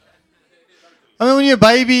I mean, when you're a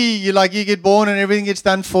baby, you get born and everything gets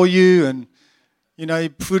done for you, and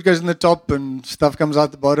food goes in the top and stuff comes out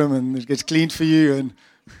the bottom, and it gets cleaned for you,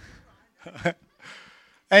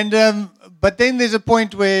 but then there's a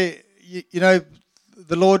point where the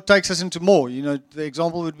Lord takes us into more. The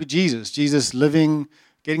example would be Jesus. Jesus living,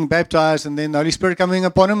 getting baptized, and then the Holy Spirit coming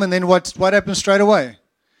upon him, and then what happens straight away?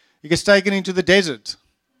 He gets taken into the desert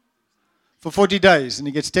for 40 days, and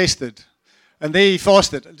he gets tested. And there he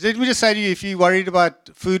fasted. Let me just say to you, if you're worried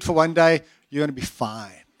about food for one day, you're going to be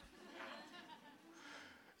fine.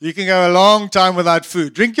 You can go a long time without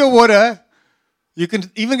food. Drink your water. You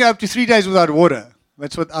can even go up to 3 days without water.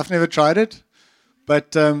 That's what I've never tried it.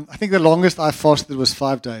 But I think the longest I fasted was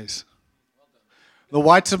 5 days. The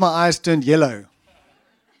whites of my eyes turned yellow.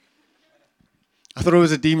 I thought it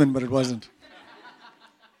was a demon, but it wasn't.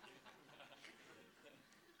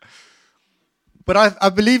 But I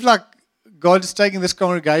believe God is taking this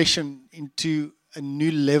congregation into a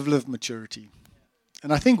new level of maturity.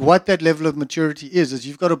 And I think what that level of maturity is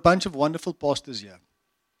you've got a bunch of wonderful pastors here.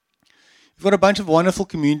 You've got a bunch of wonderful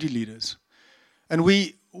community leaders. And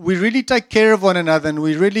we really take care of one another, and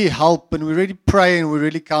we really help, and we really pray, and we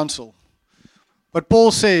really counsel. But Paul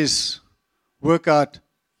says, work out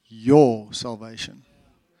your salvation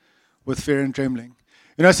with fear and trembling.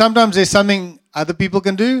 Sometimes there's something other people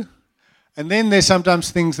can do, and then there's sometimes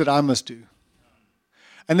things that I must do.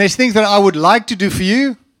 And there's things that I would like to do for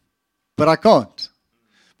you, but I can't,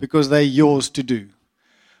 because they're yours to do.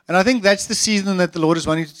 And I think that's the season that the Lord is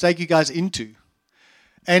wanting to take you guys into.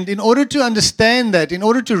 And in order to understand that, in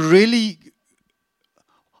order to really,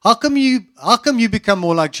 how come you become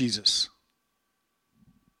more like Jesus?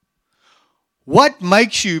 What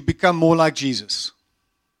makes you become more like Jesus?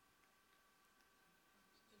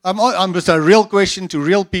 I'm just a real question to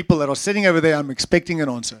real people that are sitting over there. I'm expecting an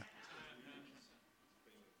answer.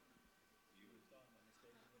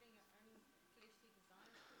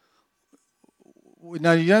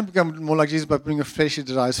 No, you don't become more like Jesus by putting your fleshly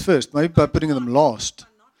desires first. Maybe by putting them last.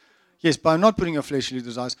 Yes, by not putting your fleshly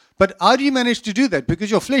desires. But how do you manage to do that? Because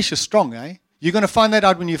your flesh is strong, eh? You're going to find that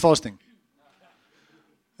out when you're fasting.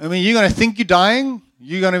 I mean, you're going to think you're dying.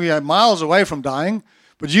 You're going to be miles away from dying.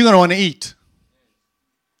 But you're going to want to eat.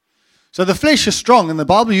 So the flesh is strong, and the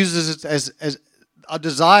Bible uses it as our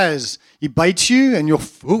desires. He baits you, and your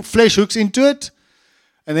flesh hooks into it.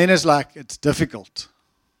 And then it's difficult.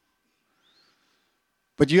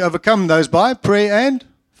 But you overcome those by prayer and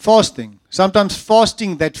fasting. Sometimes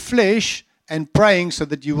fasting that flesh and praying so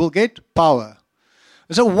that you will get power.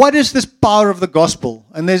 And so what is this power of the gospel?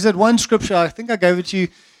 And there's that one scripture, I think I gave it to you.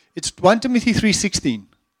 It's 1 Timothy 3:16.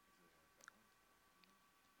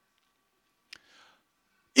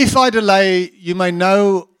 If I delay, you may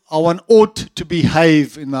know how one ought to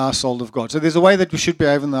behave in the household of God. So there's a way that we should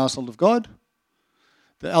behave in the household of God.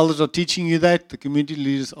 The elders are teaching you that. The community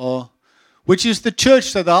leaders are. Which is the church,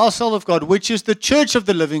 so the household of God, which is the church of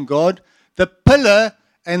the living God, the pillar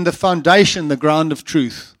and the foundation, the ground of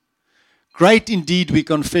truth. Great indeed we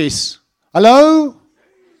confess. Hello?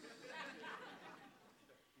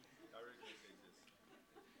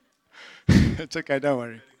 It's okay, don't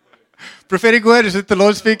worry. Prophetic word, is it the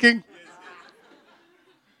Lord speaking?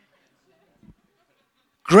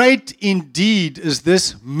 Great indeed is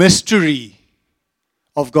this mystery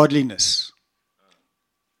of godliness.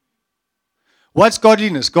 What's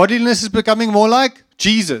godliness? Godliness is becoming more like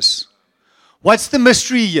Jesus. What's the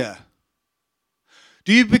mystery here?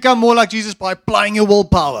 Do you become more like Jesus by applying your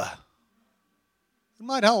willpower? It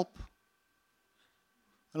might help.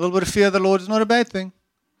 A little bit of fear of the Lord is not a bad thing.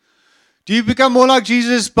 Do you become more like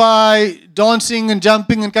Jesus by dancing and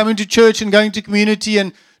jumping and coming to church and going to community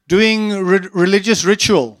and doing religious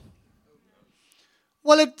ritual?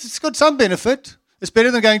 Well, it's got some benefit. It's better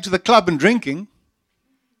than going to the club and drinking.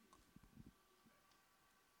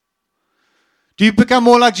 Do you become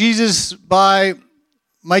more like Jesus by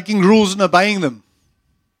making rules and obeying them?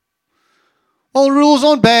 Well, rules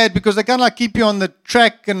aren't bad because they kind of keep you on the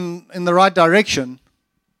track and in the right direction.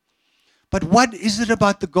 But what is it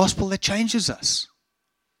about the gospel that changes us?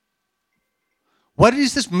 What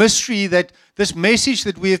is this mystery, this message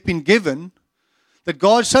that we have been given, that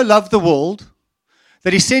God so loved the world,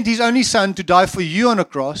 that He sent His only Son to die for you on a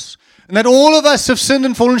cross, and that all of us have sinned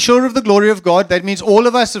and fallen short of the glory of God. That means all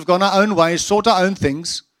of us have gone our own ways, sought our own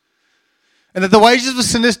things, and that the wages of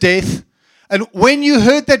sin is death. And when you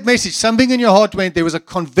heard that message, something in your heart went, there was a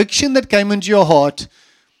conviction that came into your heart.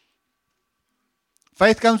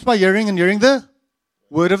 Faith comes by hearing, and hearing the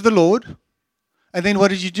word of the Lord. And then what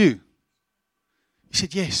did you do? You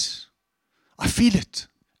said, yes, I feel it.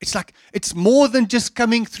 It's more than just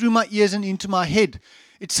coming through my ears and into my head.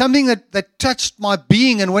 It's something that touched my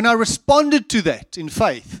being. And when I responded to that in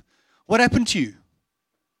faith, what happened to you?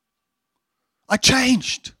 I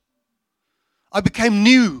changed. I became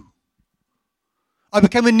new. I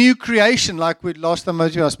became a new creation, like last time I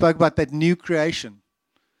spoke about that new creation.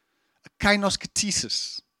 A kainos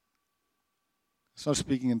katesis. It's not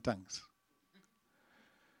speaking in tongues.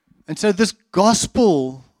 And so this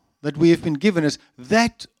gospel that we have been given is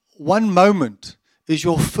that one moment is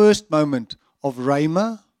your first moment of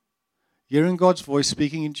rhema, hearing God's voice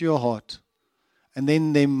speaking into your heart. And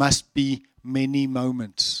then there must be many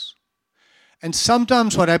moments. And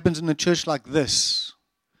sometimes what happens in a church like this,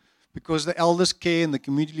 because the elders care and the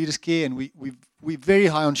community leaders care, and we're very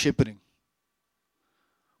high on shepherding.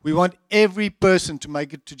 We want every person to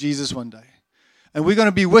make it to Jesus one day. And we're going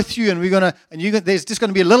to be with you, and there's just going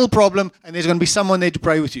to be a little problem, and there's going to be someone there to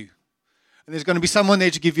pray with you. And there's going to be someone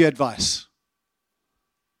there to give you advice.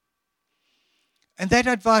 And that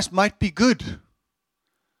advice might be good,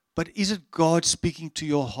 but is it God speaking to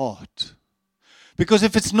your heart? Because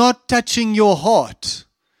if it's not touching your heart,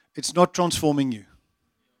 it's not transforming you.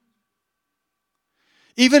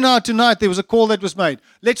 Even now tonight, there was a call that was made.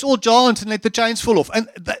 Let's all dance and let the chains fall off. And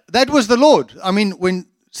that was the Lord. I mean, when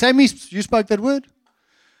Sammy, you spoke that word?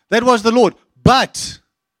 That was the Lord. But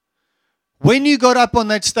when you got up on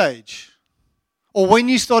that stage, or when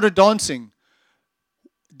you started dancing,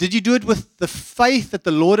 did you do it with the faith that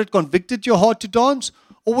the Lord had convicted your heart to dance?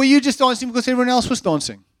 Or were you just dancing because everyone else was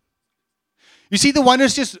dancing? You see, the one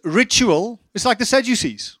is just ritual. It's like the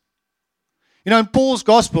Sadducees. You know, in Paul's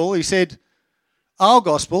gospel, he said, our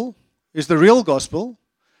gospel is the real gospel,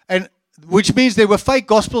 and which means there were fake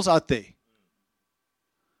gospels out there.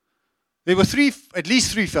 There were at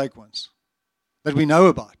least three fake ones that we know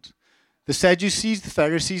about. The Sadducees, the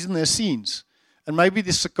Pharisees, and the Essenes. And maybe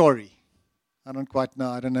the Sicarii. I don't quite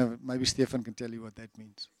know. I don't know. Maybe Stefan can tell you what that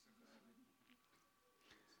means.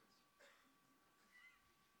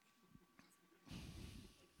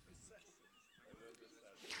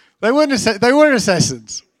 They weren't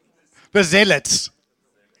assassins. The zealots.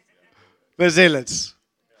 The zealots.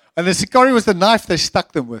 And the Sicarii was the knife they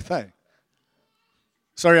stuck them with, hey?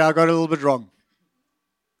 Sorry, I got a little bit wrong.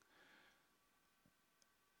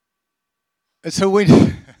 And so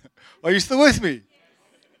when... Are you still with me?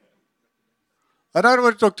 I don't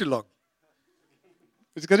want to talk too long.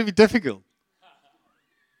 It's going to be difficult.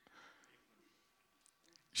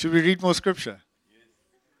 Should we read more scripture?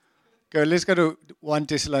 Okay, let's go to 1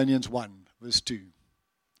 Thessalonians 1, verse 2.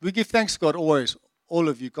 We give thanks to God always, all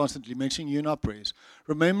of you, constantly mentioning you in our prayers,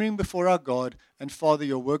 remembering before our God and Father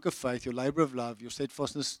your work of faith, your labor of love, your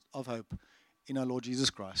steadfastness of hope in our Lord Jesus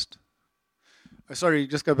Christ. Sorry,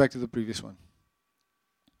 just go back to the previous one.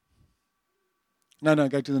 No,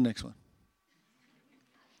 go to the next one.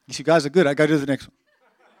 You guys are good. I go to the next one.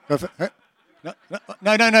 Go for,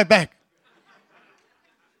 no, back.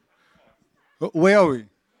 Where are we?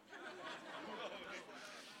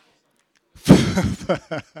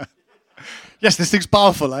 Yes, this thing's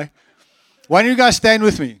powerful, eh? Why don't you guys stand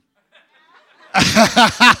with me?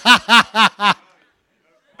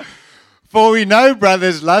 For we know,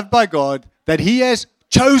 brothers, loved by God, that He has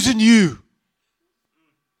chosen you.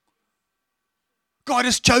 God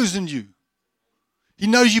has chosen you. He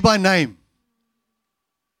knows you by name.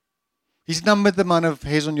 He's numbered the amount of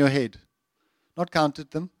hairs on your head. Not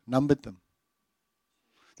counted them, numbered them.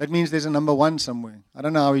 That means there's a number one somewhere. I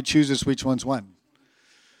don't know how He chooses which one's one.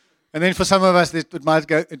 And then for some of us, it might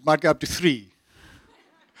go up to 3.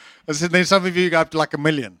 And then some of you go up to like 1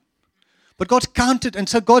 million. But God's counted, and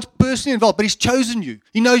so God's personally involved, but He's chosen you.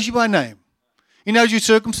 He knows you by name. He knows your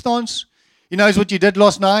circumstance. He knows what you did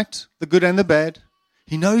last night, the good and the bad.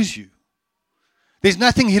 He knows you. There's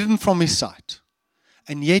nothing hidden from His sight.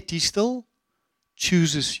 And yet He still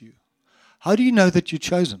chooses you. How do you know that you're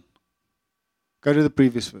chosen? Go to the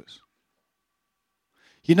previous verse.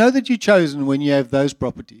 You know that you're chosen when you have those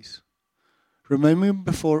properties. Remembering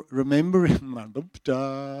before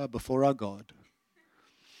our God.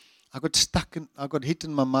 I got hit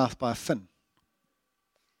in my mouth by a fin.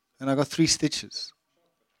 And I got 3 stitches.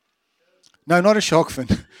 No, not a shark fin.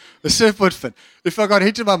 A surfboard fin. If I got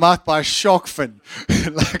hit in my mouth by a shark fin,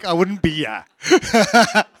 like I wouldn't be here.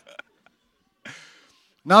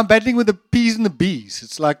 Now I'm battling with the P's and the B's.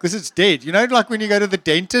 It's like, this is dead. You know, like when you go to the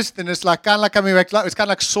dentist and it's like kind of like coming back, it's kind of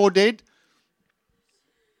like saw dead.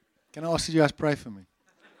 Can I ask you guys pray for me?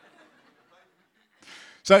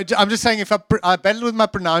 So I'm just saying, if I battle with my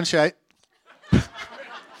pronunciation,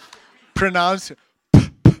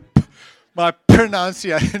 my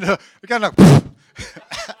pronunciation, kind of like,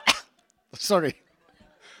 sorry.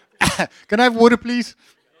 Can I have water, please?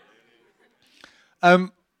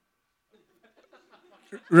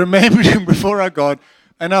 remembering before our God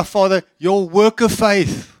and our Father your work of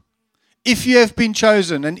faith. If you have been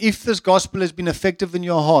chosen and if this gospel has been effective in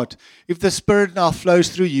your heart, if the Spirit now flows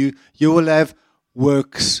through you, you will have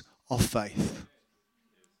works of faith.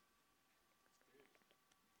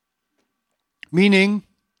 Meaning,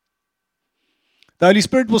 the Holy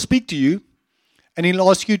Spirit will speak to you and He'll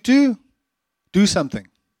ask you to do something.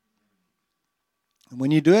 And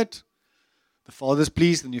when you do it, the Father's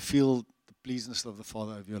pleased and you feel the pleasedness of the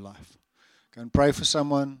Father over your life. Go and pray for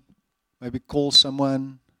someone, maybe call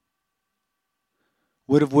someone.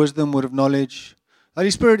 Word of wisdom, word of knowledge. The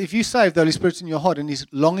Holy Spirit, if you save, the Holy Spirit's in your heart and He's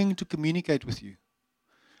longing to communicate with you.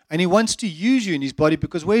 And He wants to use you in His body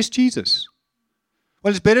because where's Jesus?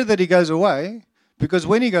 Well, it's better that He goes away because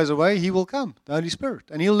when He goes away, He will come, the Holy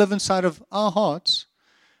Spirit. And He'll live inside of our hearts.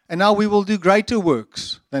 And now we will do greater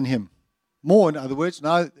works than Him. More, in other words.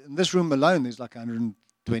 Now, in this room alone, there's like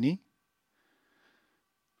 120.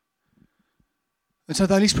 And so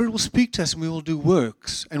the Holy Spirit will speak to us and we will do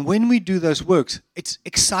works. And when we do those works, it's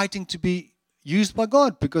exciting to be used by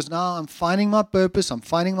God because now I'm finding my purpose, I'm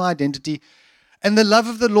finding my identity, and the love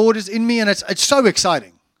of the Lord is in me, and it's so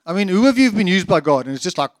exciting. I mean, who of you have been used by God? And it's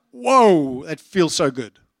just like, whoa, that feels so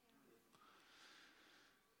good.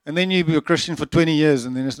 And then you be a Christian for 20 years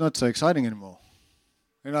and then it's not so exciting anymore.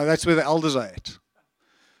 You know, that's where the elders are at.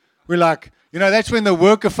 We're like, you know, that's when the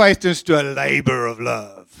work of faith turns to a labor of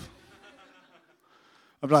love.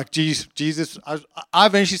 I'm like, Jesus, I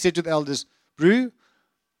eventually said to the elders, Brew,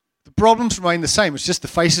 the problems remain the same. It's just the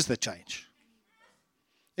faces that change.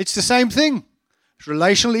 It's the same thing. It's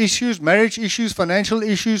relational issues, marriage issues, financial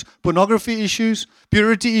issues, pornography issues,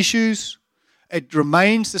 purity issues. It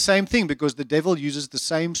remains the same thing because the devil uses the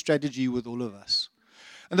same strategy with all of us.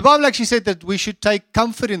 And the Bible actually said that we should take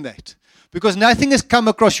comfort in that because nothing has come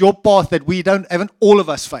across your path that haven't all of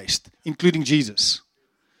us faced, including Jesus.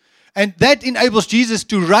 And that enables Jesus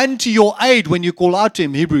to run to your aid when you call out to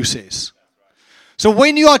Him, Hebrews says. So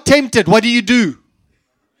when you are tempted, what do?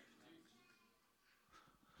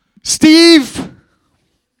 Steve,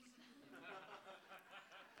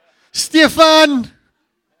 Stefan,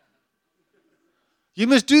 you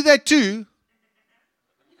must do that too.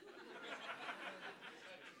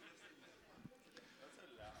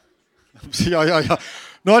 Yeah.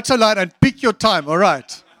 Not so loud, and pick your time, all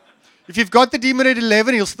right. If you've got the demon at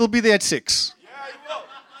 11, he'll still be there at 6. Yeah, he will.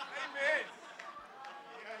 Amen.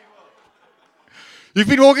 Yeah, he will. You've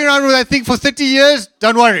been walking around with that thing for 30 years,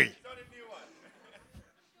 don't worry. Start a new one.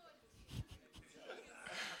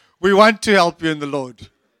 We want to help you in the Lord,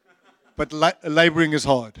 but laboring is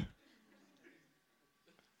hard.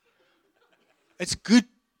 It's good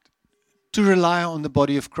to rely on the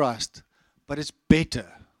body of Christ, but it's better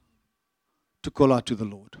to call out to the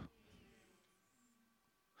Lord.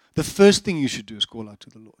 The first thing you should do is call out to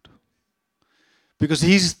the Lord. Because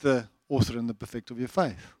He's the author and the perfecter of your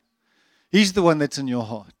faith. He's the one that's in your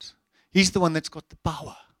heart. He's the one that's got the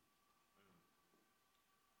power.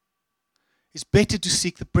 It's better to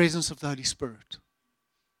seek the presence of the Holy Spirit.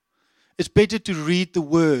 It's better to read the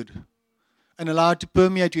Word and allow it to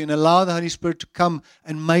permeate you and allow the Holy Spirit to come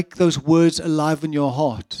and make those words alive in your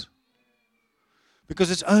heart.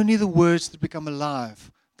 Because it's only the words that become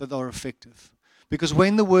alive that are effective. Because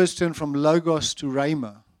when the words turn from logos to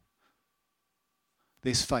rhema,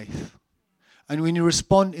 there's faith. And when you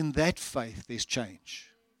respond in that faith, there's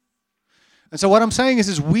change. And so what I'm saying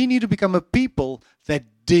is we need to become a people that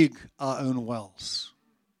dig our own wells.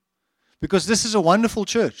 Because this is a wonderful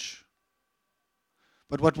church.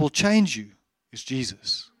 But what will change you is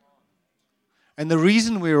Jesus. And the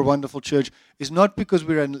reason we're a wonderful church is not because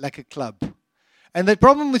we're like a club. And the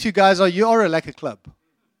problem with you guys you are like a club.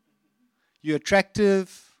 You're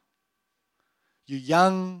attractive, you're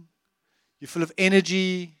young, you're full of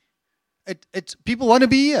energy. People want to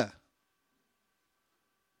be here.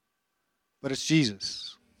 But it's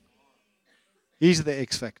Jesus. He's the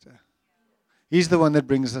X factor. He's the one that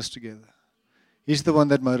brings us together. He's the one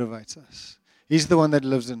that motivates us. He's the one that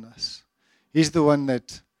lives in us. He's the one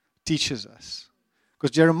that teaches us.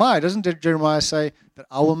 Because doesn't Jeremiah say that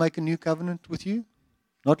I will make a new covenant with you?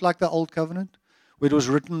 Not like the old covenant, where it was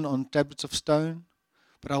written on tablets of stone,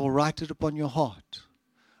 but I will write it upon your heart,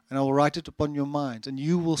 and I will write it upon your mind, and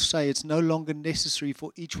you will say it's no longer necessary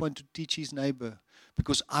for each one to teach his neighbor,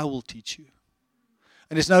 because I will teach you.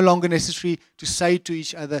 And it's no longer necessary to say to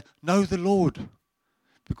each other, know the Lord,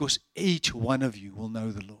 because each one of you will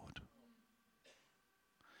know the Lord.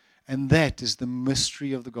 And that is the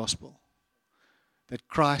mystery of the gospel, that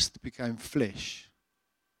Christ became flesh,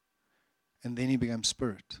 and then He became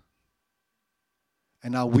spirit.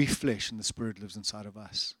 And now we flesh and the Spirit lives inside of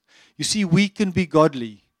us. You see, we can be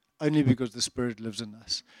godly only because the Spirit lives in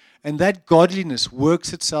us. And that godliness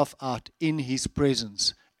works itself out in His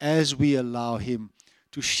presence as we allow Him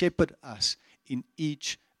to shepherd us in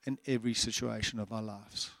each and every situation of our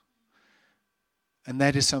lives. And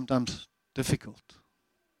that is sometimes difficult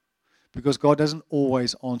because God doesn't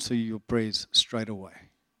always answer your prayers straight away.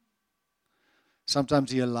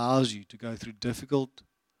 Sometimes He allows you to go through difficult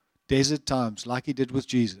desert times like He did with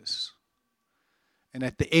Jesus. And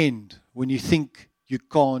at the end, when you think you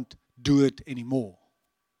can't do it anymore,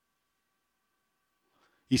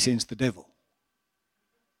 He sends the devil.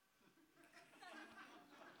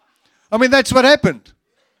 I mean, that's what happened.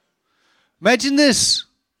 Imagine this.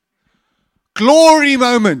 Glory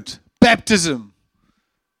moment. Baptism.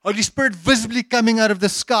 Holy Spirit visibly coming out of the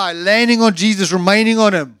sky, landing on Jesus, remaining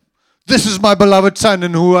on Him. This is my beloved Son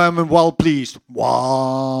in whom I am well pleased.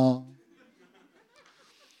 Wow.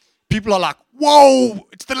 People are like, whoa,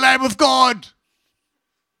 it's the Lamb of God.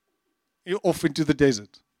 You're off into the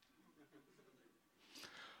desert.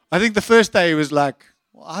 I think the first day he was like,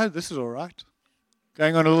 oh, this is all right.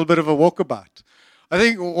 Going on a little bit of a walkabout. I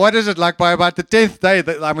think, what is it like by about the 10th day?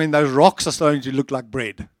 Those rocks are starting to look like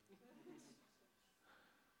bread.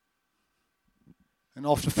 And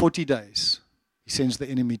after 40 days, He sends the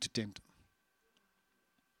enemy to tempt him.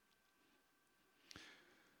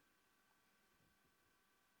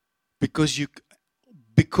 Because,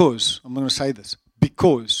 I'm going to say this,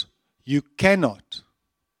 because we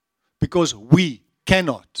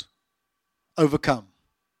cannot overcome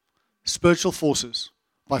spiritual forces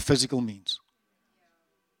by physical means.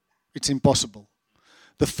 It's impossible.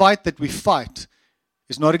 The fight that we fight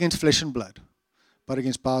is not against flesh and blood, but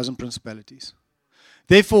against powers and principalities.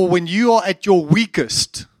 Therefore, when you are at your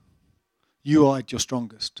weakest, you are at your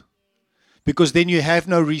strongest. Because then you have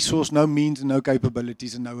no resource, no means, and no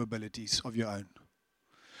capabilities, and no abilities of your own.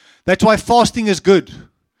 That's why fasting is good.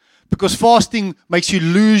 Because fasting makes you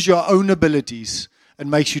lose your own abilities and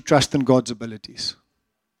makes you trust in God's abilities.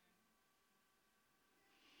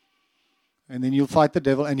 And then you'll fight the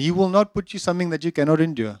devil, and he will not put you something that you cannot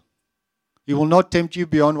endure. He will not tempt you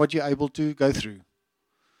beyond what you're able to go through.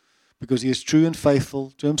 Because He is true and faithful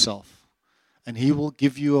to Himself. And He will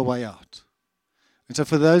give you a way out. And so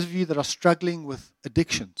for those of you that are struggling with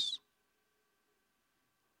addictions,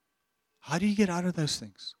 how do you get out of those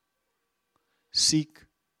things? Seek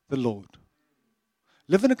the Lord.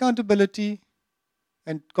 Live in accountability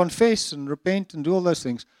and confess and repent and do all those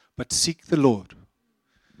things, but seek the Lord.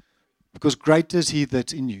 Because greater is He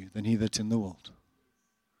that's in you than he that's in the world.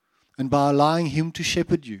 And by allowing Him to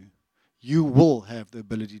shepherd you, you will have the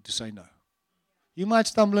ability to say no. You might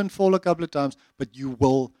stumble and fall a couple of times, but you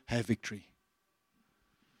will have victory.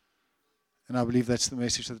 And I believe that's the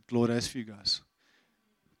message that the Lord has for you guys.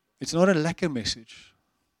 It's not a lacquer message.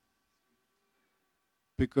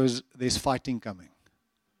 Because there's fighting coming.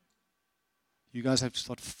 You guys have to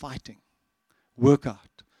start fighting. Work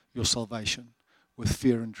out your salvation with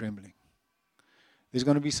fear and trembling. There's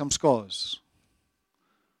going to be some scars.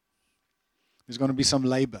 There's going to be some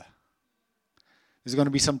labor. There's going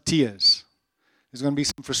to be some tears. There's going to be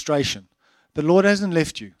some frustration. The Lord hasn't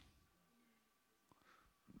left you.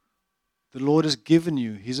 The Lord has given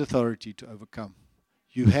you His authority to overcome.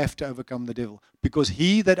 You have to overcome the devil. Because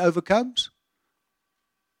he that overcomes,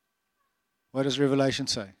 what does Revelation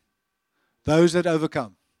say? Those that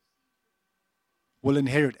overcome will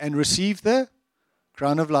inherit and receive the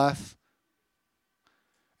crown of life.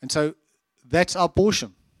 And so that's our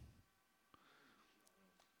portion.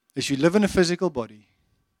 As you live in a physical body,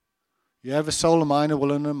 you have a soul, a mind, a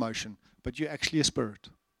will, and an emotion, but you're actually a spirit.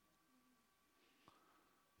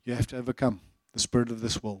 You have to overcome the spirit of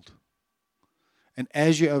this world. And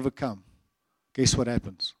as you overcome, guess what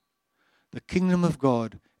happens? The kingdom of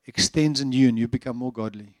God extends in you and you become more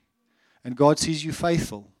godly. And God sees you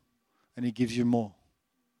faithful and He gives you more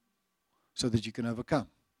so that you can overcome,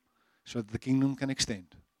 so that the kingdom can extend,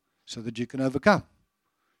 so that you can overcome,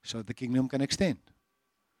 so that the kingdom can extend,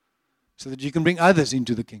 so that you can bring others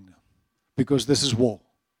into the kingdom, because this is war.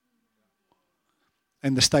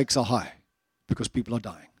 And the stakes are high because people are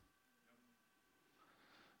dying.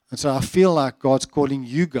 And so I feel like God's calling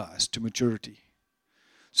you guys to maturity.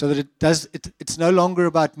 So that it's no longer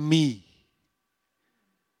about me.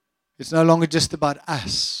 It's no longer just about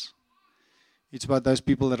us. It's about those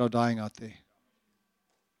people that are dying out there.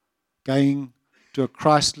 Going to a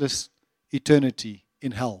Christless eternity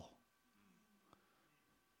in hell.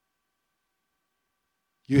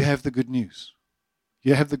 You have the good news.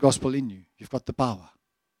 You have the gospel in you. You've got the power.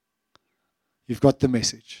 You've got the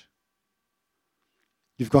message.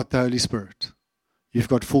 You've got the Holy Spirit. you've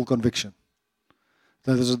got full conviction.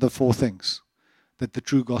 Those are the 4 things that the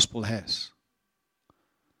true gospel has.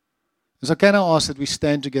 So can I ask that we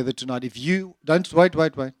stand together tonight? If you don't wait.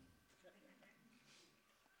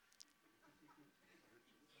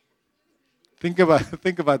 Think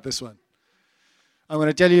about this one. I'm going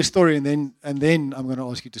to tell you a story and then I'm going to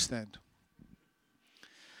ask you to stand.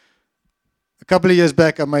 A couple of years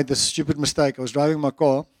back, I made this stupid mistake. I was driving my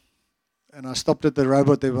car and I stopped at the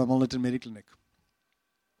robot there by Milnerton Mediclinic.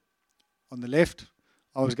 On the left,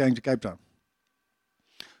 I was going to Cape Town.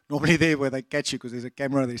 Normally there where they catch you because there's a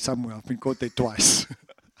camera there somewhere. I've been caught there twice.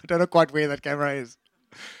 I don't know quite where that camera is.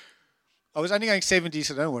 I was only going 70,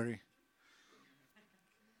 so don't worry.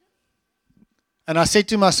 And I said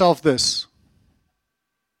to myself this.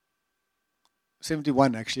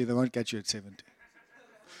 71 actually, they won't catch you at 70.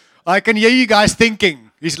 I can hear you guys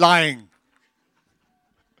thinking, he's lying.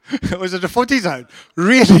 Was it a 40 zone?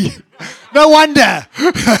 Really? No wonder.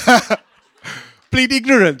 Plead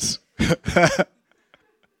ignorance.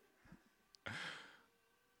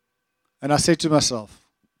 And I said to myself,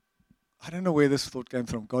 I don't know where this thought came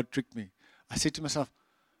from. God tricked me. I said to myself,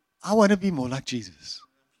 I want to be more like Jesus.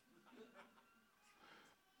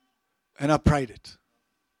 And I prayed it.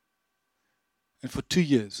 And for 2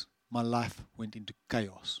 years, my life went into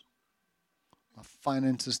chaos. My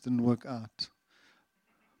finances didn't work out.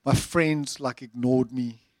 My friends ignored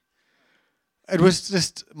me. It was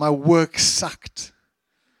just, my work sucked.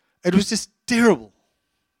 It was just terrible.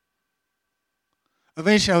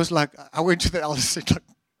 Eventually I went to the elders and said,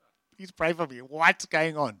 please pray for me. What's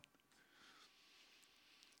going on?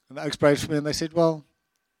 And the oaks prayed for me and they said, well,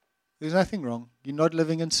 there's nothing wrong. You're not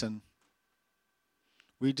living in sin.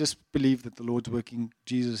 We just believe that the Lord's working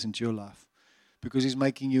Jesus into your life because He's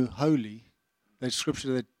making you holy. That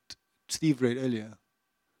scripture that Steve read earlier.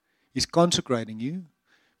 He's consecrating you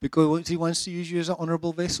because He wants to use you as an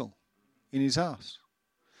honorable vessel in His house.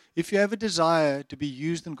 If you have a desire to be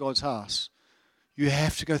used in God's house, you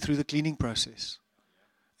have to go through the cleaning process.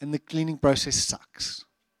 And the cleaning process sucks.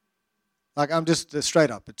 I'm just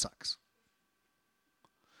straight up, it sucks.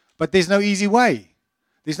 But there's no easy way.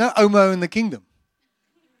 There's no Omo in the kingdom.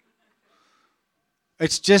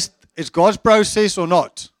 It's God's process or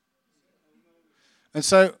not. And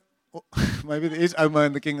so, maybe there is Omo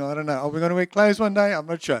in the kingdom, I don't know. Are we going to wear clothes one day? I'm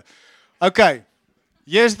not sure. Okay,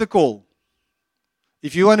 here's the call.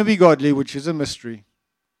 If you want to be godly, which is a mystery,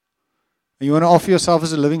 and you want to offer yourself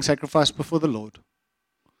as a living sacrifice before the Lord,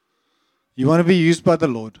 you want to be used by the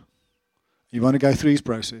Lord, you want to go through His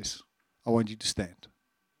process, I want you to stand.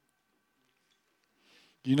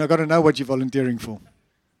 You've not got to know what you're volunteering for.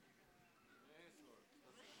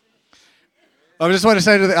 I just want to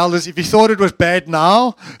say to the elders, if you thought it was bad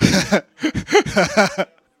now,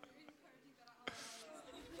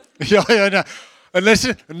 no. Unless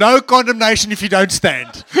no condemnation if you don't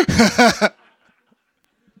stand.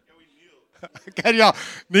 Okay,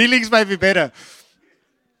 kneelings may be better.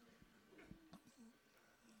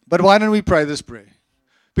 But why don't we pray this prayer?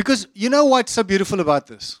 Because you know what's so beautiful about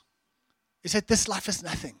this? Is that this life is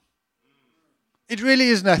nothing. It really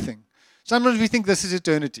is nothing. Sometimes we think this is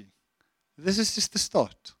eternity. This is just the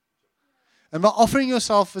start. And by offering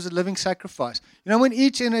yourself as a living sacrifice, when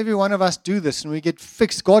each and every one of us do this and we get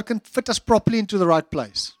fixed, God can fit us properly into the right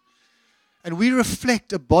place. And we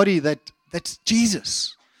reflect a body that's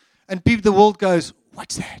Jesus. And the world goes,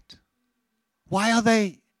 what's that? Why are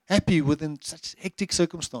they happy within such hectic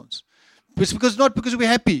circumstance? It's not because we're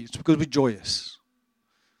happy, it's because we're joyous.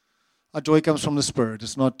 Our joy comes from the Spirit.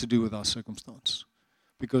 It's not to do with our circumstance.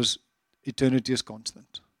 Because eternity is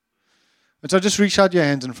constant. And so just reach out your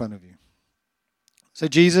hands in front of you. Say,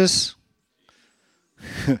 Jesus,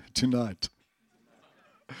 tonight,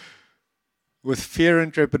 with fear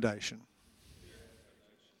and trepidation,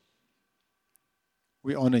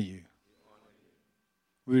 we honor you.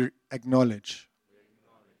 We acknowledge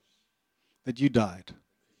that you died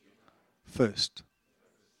first.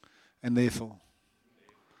 And therefore,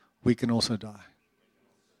 we can also die.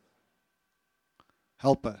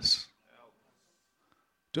 Help us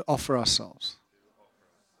to offer ourselves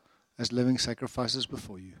as living sacrifices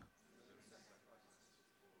before you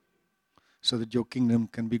so that your kingdom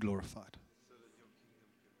can be glorified.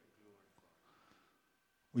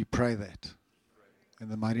 We pray that in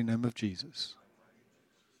the mighty name of Jesus.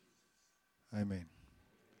 Amen.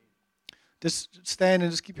 Just stand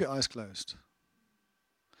and just keep your eyes closed.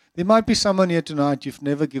 There might be someone here tonight, you've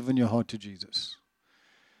never given your heart to Jesus.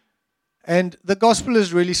 And the gospel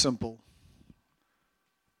is really simple.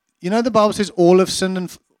 The Bible says all have sinned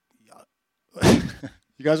and...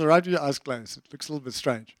 You guys are right with your eyes closed. It looks a little bit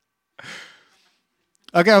strange.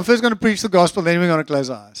 Okay, I'm first going to preach the gospel, then we're going to close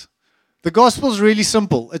our eyes. The gospel is really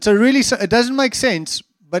simple. It doesn't make sense,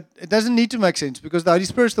 but it doesn't need to make sense because the Holy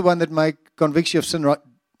Spirit is the one that convicts you of sin,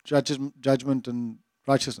 judgment, and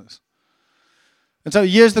righteousness. And so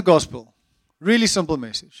here's the gospel. Really simple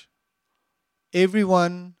message.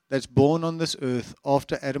 Everyone that's born on this earth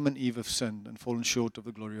after Adam and Eve have sinned and fallen short of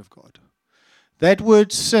the glory of God. That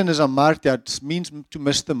word sin is amartia, means to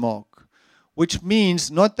miss the mark, which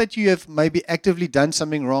means not that you have maybe actively done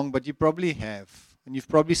something wrong, but you probably have. And you've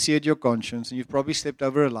probably seared your conscience, and you've probably stepped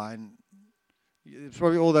over a line. It's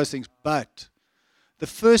probably all those things. But the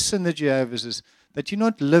first sin that you have is that you're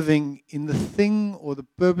not living in the thing or the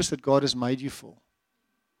purpose that God has made you for.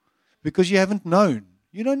 Because you haven't known.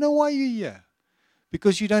 You don't know why you're here.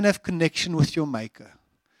 Because you don't have connection with your Maker.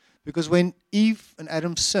 Because when Eve and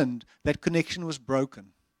Adam sinned, that connection was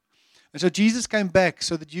broken. And so Jesus came back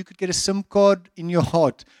so that you could get a SIM card in your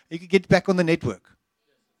heart. And you could get back on the network.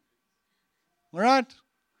 All right?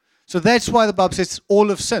 So that's why the Bible says all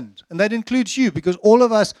have sinned. And that includes you. Because all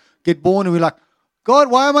of us get born and we're like, God,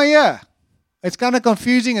 why am I here? It's kind of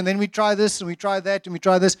confusing, and then we try this, and we try that, and we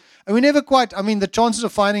try this. And we never quite, the chances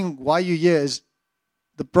of finding why you're here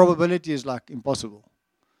the probability is like impossible.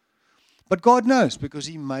 But God knows, because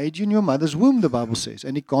He made you in your mother's womb, the Bible says.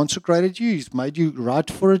 And He consecrated you. He's made you right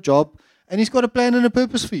for a job. And He's got a plan and a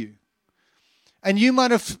purpose for you. And you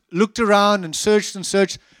might have looked around and searched,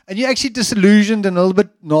 and you're actually disillusioned and a little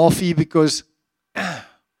bit naffy because I'm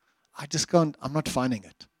not finding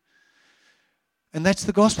it. And that's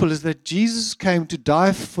the gospel, is that Jesus came to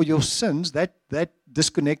die for your sins, that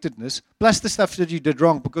disconnectedness, plus the stuff that you did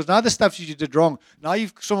wrong. Because now the stuff that you did wrong, now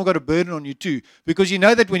you've someone got a burden on you too. Because you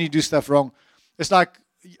know that when you do stuff wrong, it's like,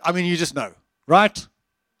 you just know, right?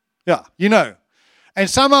 Yeah, you know. And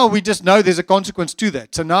somehow we just know there's a consequence to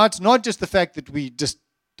that. So now it's not just the fact that we just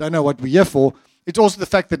don't know what we're here for, it's also the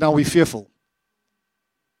fact that now we're fearful.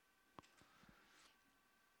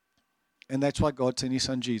 And that's why God sent His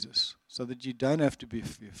Son Jesus, so that you don't have to be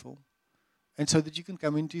fearful, and so that you can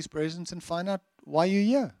come into His presence and find out why you're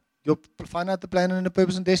here. You'll find out the plan and the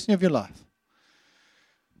purpose and destiny of your life.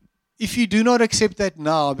 If you do not accept that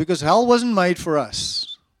now, because hell wasn't made for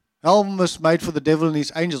us. Hell was made for the devil and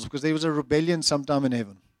his angels, because there was a rebellion sometime in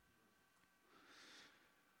heaven.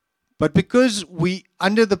 But because we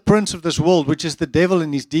under the prince of this world, which is the devil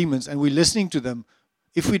and his demons, and we're listening to them,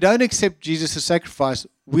 if we don't accept Jesus' sacrifice,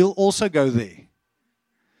 we'll also go there.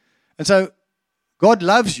 And so, God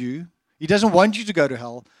loves you. He doesn't want you to go to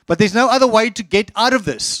hell. But there's no other way to get out of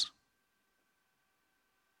this.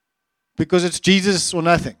 Because it's Jesus or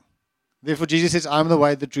nothing. Therefore, Jesus says, I'm the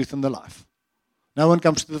way, the truth, and the life. No one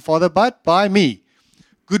comes to the Father but by me.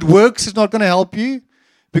 Good works is not going to help you.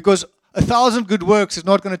 Because 1,000 good works is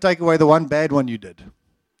not going to take away the one bad one you did.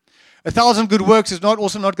 1,000 good works is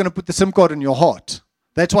also not going to put the SIM card in your heart.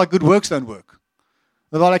 That's why good works don't work.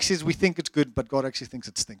 The Bible actually says we think it's good, but God actually thinks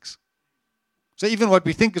it stinks. So even what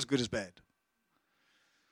we think is good is bad.